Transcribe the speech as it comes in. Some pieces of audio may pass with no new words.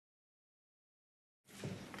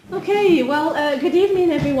Okay, well, good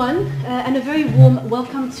evening everyone, and a very warm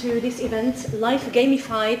welcome to this event, Life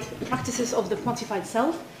Gamified, Practices of the Quantified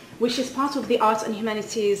Self, which is part of the Arts and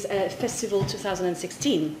Humanities Festival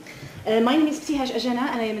 2016. My name is Btihaj Ajana,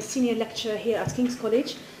 and I am a senior lecturer here at King's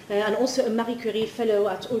College, and also a Marie Curie Fellow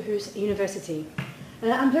at Aarhus University.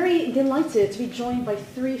 I'm very delighted to be joined by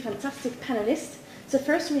three fantastic panelists. So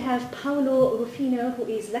first we have Paolo Rufino, who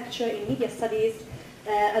is lecturer in Media Studies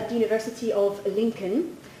at the University of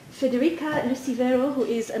Lincoln. Federica Lucivero, who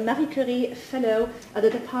is a Marie Curie Fellow at the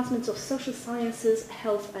Department of Social Sciences,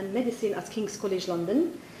 Health and Medicine at King's College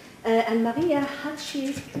London. And Maria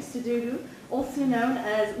Hatchis-Christodoulou, also known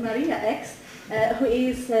as Maria X, who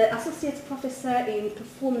is Associate Professor in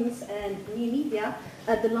Performance and New Media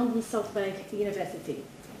at the London South Bank University.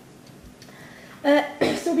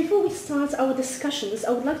 So before we start our discussions,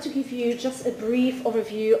 I would like to give you just a brief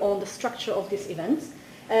overview on the structure of this event.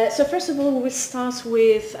 So first of all, we will start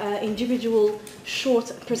with individual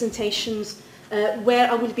short presentations where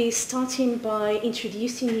I will be starting by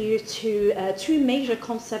introducing you to two major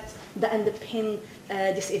concepts that underpin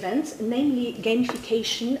this event, namely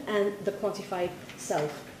gamification and the quantified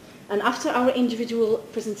self. And after our individual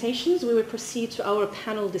presentations, we will proceed to our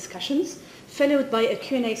panel discussions, followed by a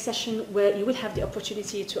Q&A session where you will have the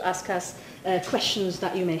opportunity to ask us questions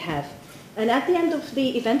that you may have. And at the end of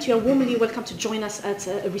the event, you are warmly welcome to join us at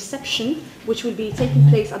a reception, which will be taking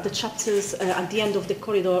place at the chapters at the end of the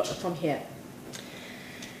corridor from here.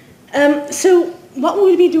 So what we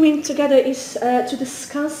will be doing together is to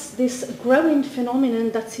discuss this growing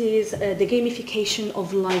phenomenon that is the gamification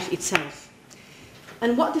of life itself.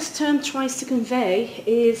 And what this term tries to convey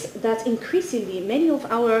is that increasingly many of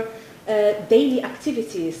our daily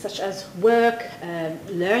activities, such as work,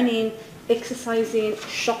 learning, exercising,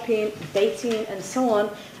 shopping, dating, and so on,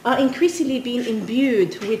 are increasingly being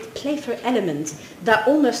imbued with playful elements that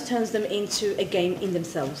almost turns them into a game in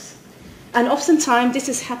themselves. And oftentimes this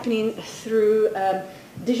is happening through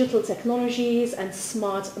digital technologies and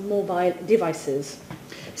smart mobile devices.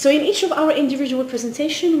 So in each of our individual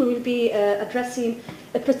presentations, we will be addressing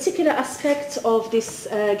a particular aspect of this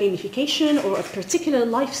gamification or a particular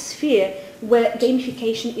life sphere where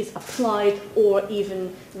gamification is applied or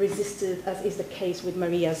even resisted, as is the case with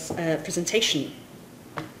Maria's presentation.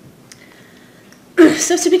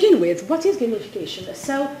 So to begin with, what is gamification?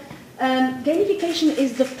 So gamification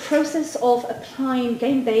is the process of applying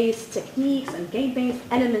game-based techniques and game-based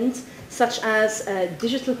elements such as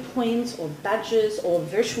digital points or badges or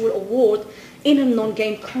virtual award in a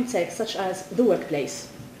non-game context such as the workplace.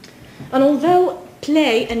 And although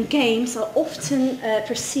play and games are often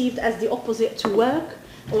perceived as the opposite to work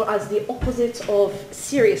or as the opposite of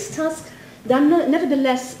serious tasks, they are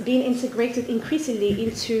nevertheless being integrated increasingly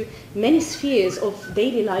into many spheres of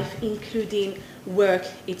daily life, including work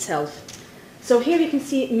itself. So here you can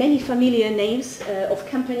see many familiar names of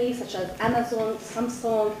companies such as Amazon,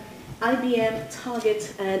 Samsung, IBM,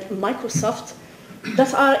 Target, and Microsoft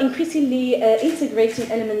that are increasingly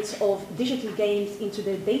integrating elements of digital games into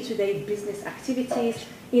their day-to-day business activities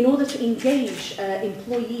in order to engage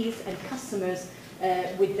employees and customers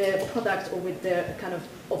with their product or with their kind of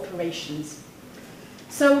operations.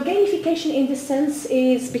 So gamification in this sense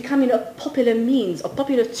is becoming a popular means or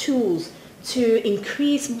popular tools to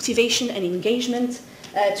increase motivation and engagement,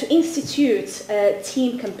 to institute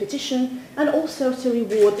team competition, and also to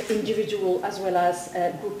reward individual as well as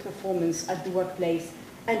group performance at the workplace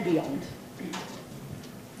and beyond.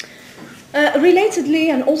 Relatedly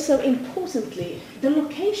and also importantly, the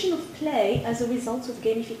location of play as a result of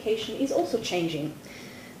gamification is also changing.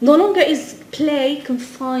 No longer is play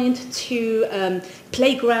confined to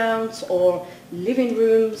playgrounds or living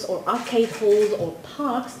rooms or arcade halls or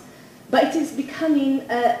parks, but it is becoming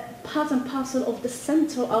part and parcel of the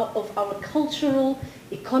center of our cultural,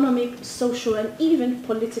 economic, social, and even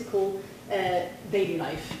political daily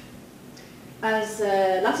life. As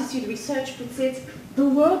Latitude Research puts it, the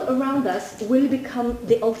world around us will become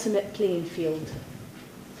the ultimate playing field.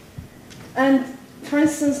 And for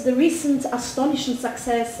instance, the recent astonishing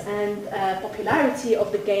success and popularity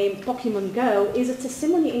of the game Pokemon Go is a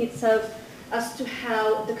testimony in itself as to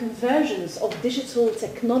how the convergence of digital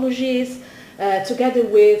technologies together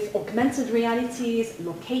with augmented realities,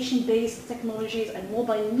 location-based technologies, and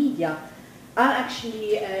mobile media are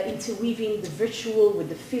actually interweaving the virtual with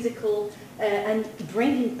the physical and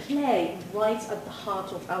bringing play right at the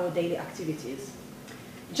heart of our daily activities.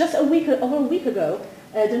 Just over a week ago,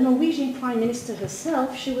 the Norwegian Prime Minister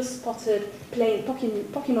herself, she was spotted playing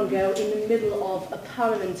Pokemon Go in the middle of a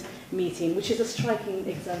parliament meeting, which is a striking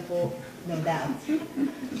example, no doubt.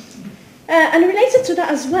 And related to that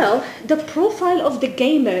as well, the profile of the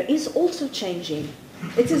gamer is also changing.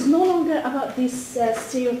 It is no longer about this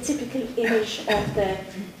stereotypical image of the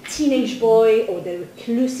teenage boy or the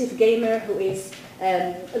reclusive gamer who is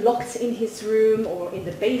locked in his room or in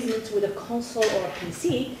the basement with a console or a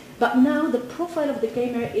PC, but now the profile of the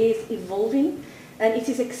gamer is evolving and it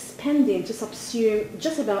is expanding to subsume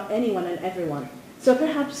just about anyone and everyone. So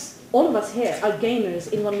perhaps all of us here are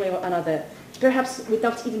gamers in one way or another, perhaps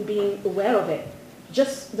without even being aware of it.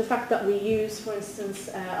 Just the fact that we use, for instance,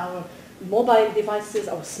 our mobile devices,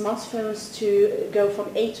 our smartphones to go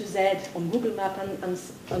from A to Z on Google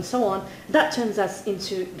Maps and so on, that turns us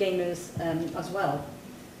into gamers as well.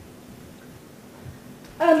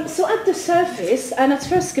 So at the surface and at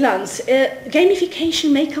first glance,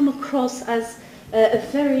 gamification may come across as a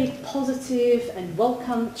very positive and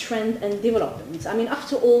welcome trend and development. I mean,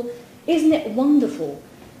 after all, isn't it wonderful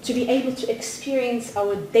to be able to experience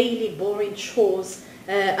our daily boring chores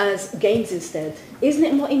as games instead? Isn't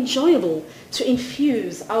it more enjoyable to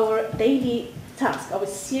infuse our daily tasks, our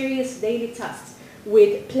serious daily tasks,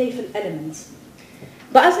 with playful elements?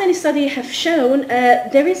 But as many studies have shown,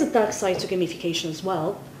 there is a dark side to gamification as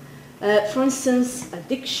well. For instance,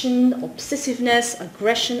 addiction, obsessiveness,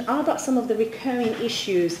 aggression are some of the recurring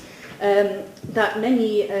issues that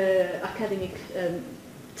many academic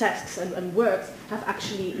texts and works have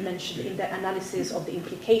actually mentioned in their analysis of the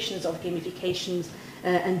implications of gamifications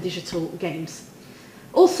and digital games.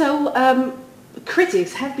 Also,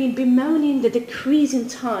 critics have been bemoaning the decrease in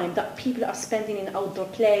time that people are spending in outdoor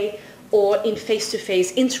play or in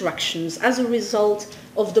face-to-face interactions as a result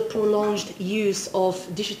of the prolonged use of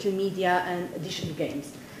digital media and digital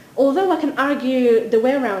games. Although I can argue the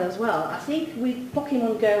way around as well, I think with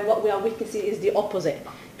Pokemon Go what we are witnessing is the opposite,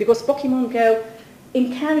 because Pokemon Go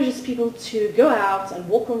encourages people to go out and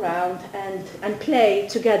walk around and play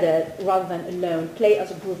together rather than alone, play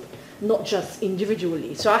as a group, not just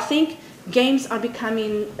individually. So I think games are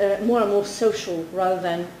becoming more and more social rather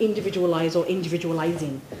than individualized or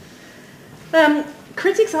individualizing.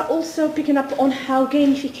 Critics are also picking up on how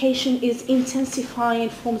gamification is intensifying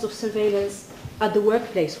forms of surveillance at the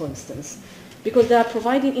workplace, for instance, because they are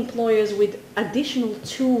providing employers with additional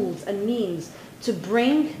tools and means to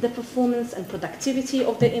bring the performance and productivity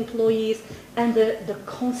of their employees and the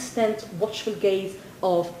constant watchful gaze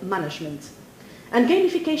of management. And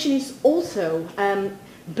gamification is also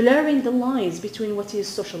blurring the lines between what is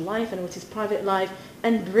social life and what is private life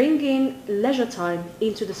and bringing leisure time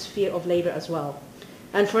into the sphere of labor as well.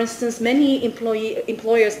 And for instance, many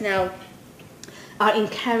employers now are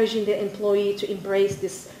encouraging their employee to embrace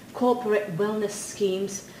this corporate wellness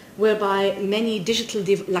schemes whereby many digital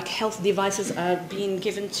health devices are being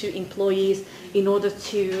given to employees in order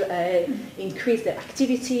to increase their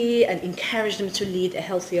activity and encourage them to lead a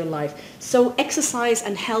healthier life. So exercise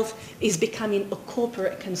and health is becoming a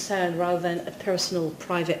corporate concern rather than a personal,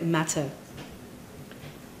 private matter.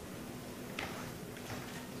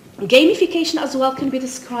 Gamification as well can be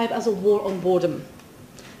described as a war on boredom.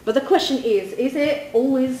 But the question is it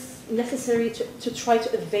always necessary to try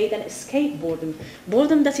to evade and escape boredom?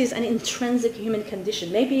 Boredom that is an intrinsic human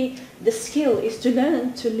condition. Maybe the skill is to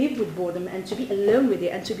learn to live with boredom and to be alone with it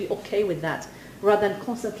and to be okay with that, rather than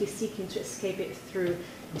constantly seeking to escape it through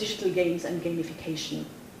digital games and gamification.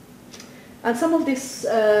 And some of these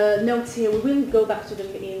notes here, we will go back to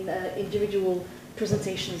them in individual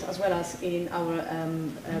presentations as well as in our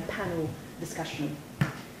panel discussion.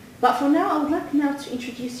 But for now, I would like now to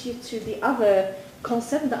introduce you to the other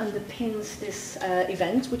concept that underpins this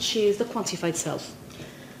event, which is the quantified self.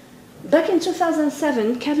 Back in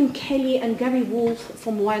 2007, Kevin Kelly and Gary Wolf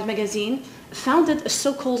from Wired magazine founded a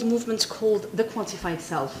so-called movement called the Quantified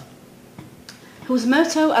Self, whose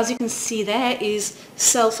motto, as you can see there, is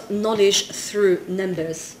self-knowledge through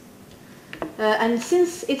numbers. And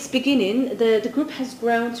since its beginning, the group has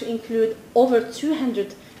grown to include over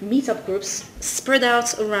 200 meetup groups spread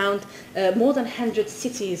out around more than 100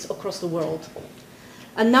 cities across the world.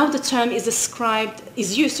 And now the term is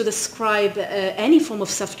used to describe any form of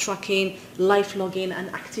self-tracking, life logging, and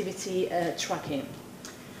activity tracking.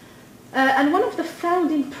 And one of the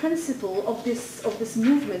founding principles of this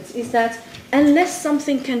movement is that unless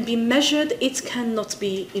something can be measured, it cannot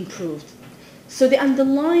be improved. So the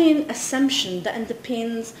underlying assumption that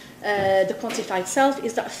underpins the quantified self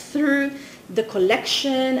is that through the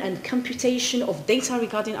collection and computation of data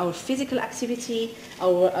regarding our physical activity,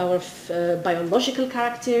 our biological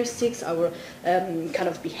characteristics, our kind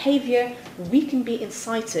of behavior, we can be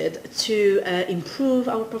incited to improve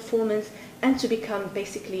our performance and to become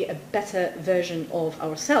basically a better version of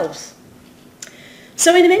ourselves.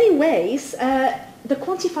 So in many ways, the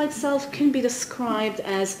quantified self can be described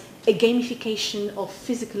as a gamification of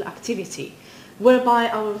physical activity, whereby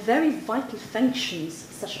our very vital functions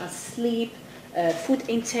such as sleep, food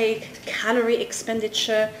intake, calorie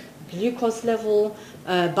expenditure, glucose level,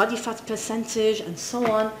 body fat percentage, and so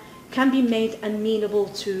on, can be made amenable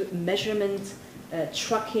to measurement,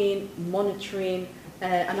 tracking, monitoring,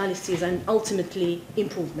 analysis, and ultimately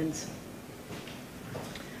improvement.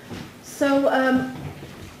 So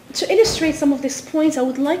to illustrate some of these points, I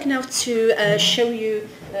would like now to show you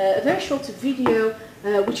a very short video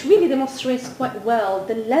which really demonstrates quite well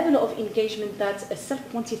the level of engagement that a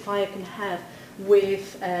self-quantifier can have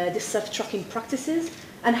with the self-tracking practices,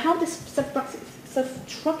 and how these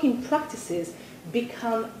self-tracking practices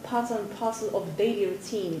become part and parcel of daily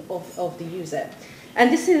routine of the user.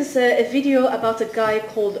 And this is a video about a guy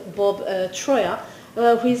called Bob Troyer,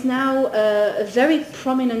 who is now a very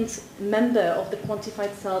prominent member of the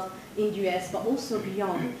quantified self in the US, but also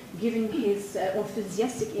beyond, giving his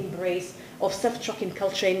enthusiastic embrace of self-tracking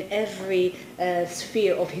culture in every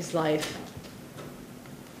sphere of his life.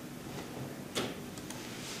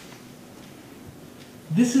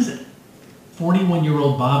 This is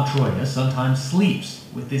 41-year-old Bob Troyer sometimes sleeps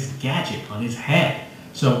with this gadget on his head.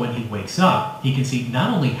 So when he wakes up, he can see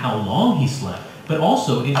not only how long he slept, but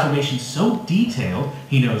also information so detailed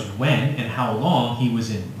he knows when and how long he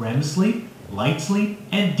was in REM sleep, light sleep,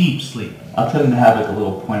 and deep sleep. I'll tend to have like a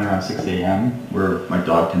little point around 6 a.m. where my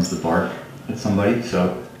dog tends to bark at somebody, and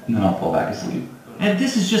then I'll fall back asleep. And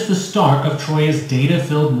this is just the start of Troyer's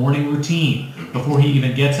data-filled morning routine. Before he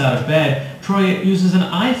even gets out of bed, Troyer uses an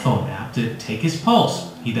iPhone app to take his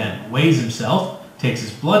pulse. He then weighs himself, takes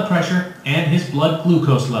his blood pressure, and his blood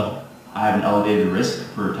glucose level. I have an elevated risk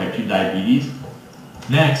for type 2 diabetes.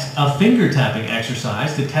 Next, a finger tapping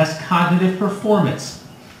exercise to test cognitive performance.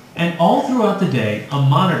 And all throughout the day, a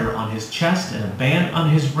monitor on his chest and a band on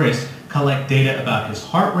his wrist collect data about his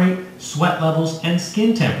heart rate, sweat levels, and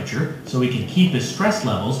skin temperature so he can keep his stress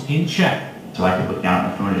levels in check. So I can look down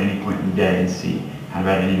at my phone at any point in the day and see at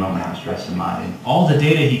any moment how stressed am I. All the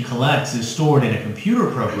data he collects is stored in a computer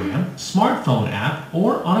program, smartphone app,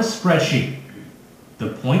 or on a spreadsheet. The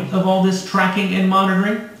point of all this tracking and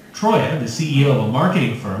monitoring? Troyer, the CEO of a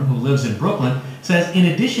marketing firm who lives in Brooklyn, says in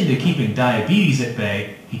addition to keeping diabetes at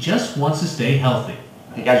bay, he just wants to stay healthy.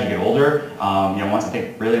 I think as you get older, once I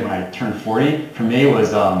think really when I turned 40, for me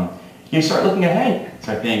was you start looking ahead.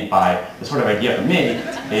 So I think the sort of idea for me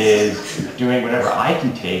is doing whatever I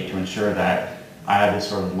can take to ensure that I have this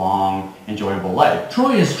sort of long, enjoyable life.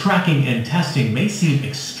 Troyer's tracking and testing may seem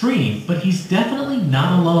extreme, but he's definitely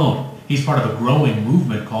not alone. He's part of a growing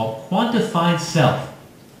movement called Quantified Self.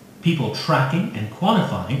 People tracking and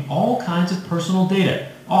quantifying all kinds of personal data,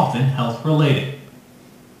 often health-related.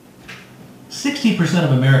 60%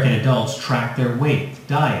 of American adults track their weight,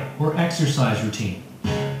 diet, or exercise routine.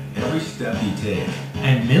 Every step you take.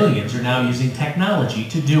 And millions are now using technology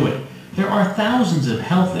to do it. There are thousands of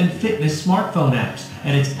health and fitness smartphone apps,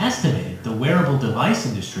 and it's estimated the wearable device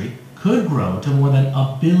industry could grow to more than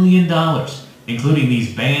 $1 billion, including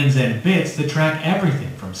these bands and bits that track everything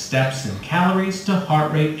from steps and calories to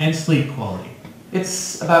heart rate and sleep quality.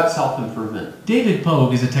 It's about self-improvement. David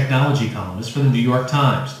Pogue is a technology columnist for the New York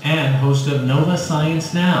Times and host of Nova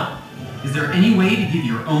Science Now. Is there any way to give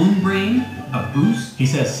your own brain a boost? He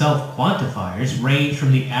says self-quantifiers range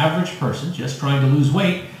from the average person just trying to lose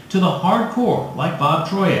weight to the hardcore, like Bob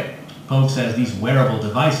Troyer. Pogue says these wearable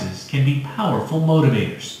devices can be powerful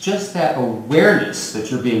motivators. Just that awareness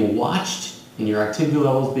that you're being watched and your activity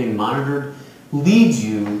levels being monitored leads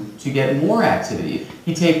you to get more activity.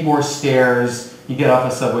 You take more stairs, you get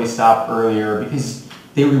off a subway stop earlier because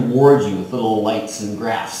they reward you with little lights and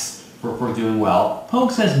graphs for doing well.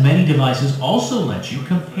 Pogue says many devices also let you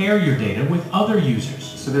compare your data with other users.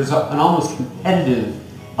 So there's an almost competitive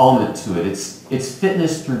element to it. It's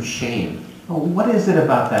fitness through shame. What is it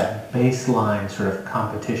about that baseline sort of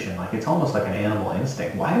competition? Like it's almost like an animal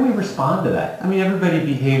instinct. Why do we respond to that? I mean, everybody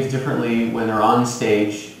behaves differently when they're on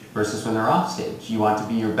stage versus when they're off stage. You want to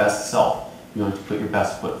be your best self. You want to put your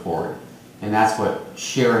best foot forward. And that's what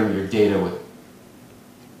sharing your data with.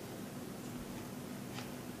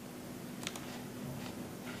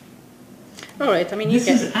 All right, I mean, you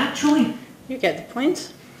get the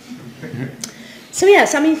point. So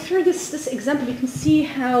yes, I mean, through this example, you can see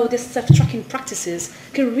how this self-tracking practices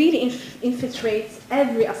can really infiltrate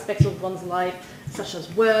every aspect of one's life, such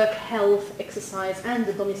as work, health, exercise, and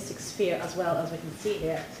the domestic sphere as well, as we can see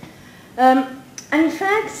here. And in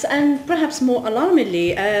fact, and perhaps more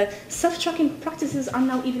alarmingly, self-tracking practices are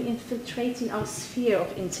now even infiltrating our sphere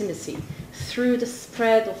of intimacy through the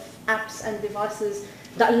spread of apps and devices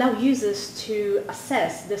that allow users to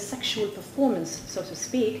assess their sexual performance, so to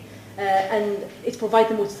speak, and it provides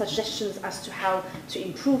them with suggestions as to how to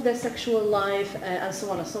improve their sexual life, and so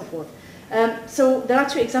on and so forth. So there are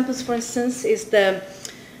two examples, for instance, is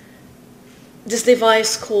this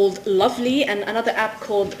device called Lovely and another app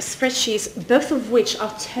called Spreadsheets, both of which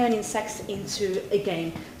are turning sex into a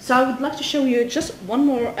game. So I would like to show you just one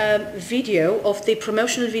more video of the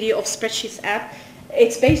promotional video of Spreadsheets app.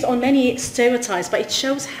 It's based on many stereotypes, but it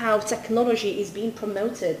shows how technology is being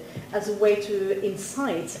promoted as a way to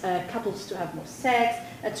incite couples to have more sex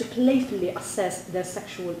and to playfully assess their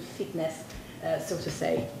sexual fitness, so to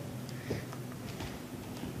say.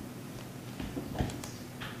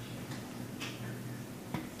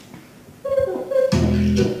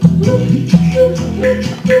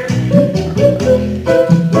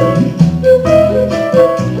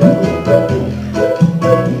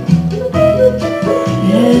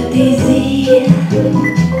 Le désir,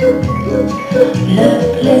 le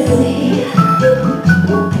plaisir,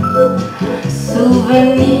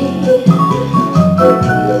 souvenir,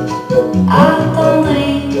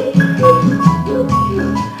 attendri,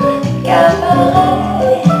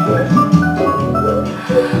 cabaret,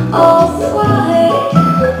 en soirée,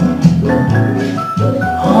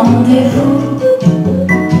 rendez-vous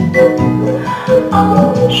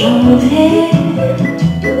en janvier.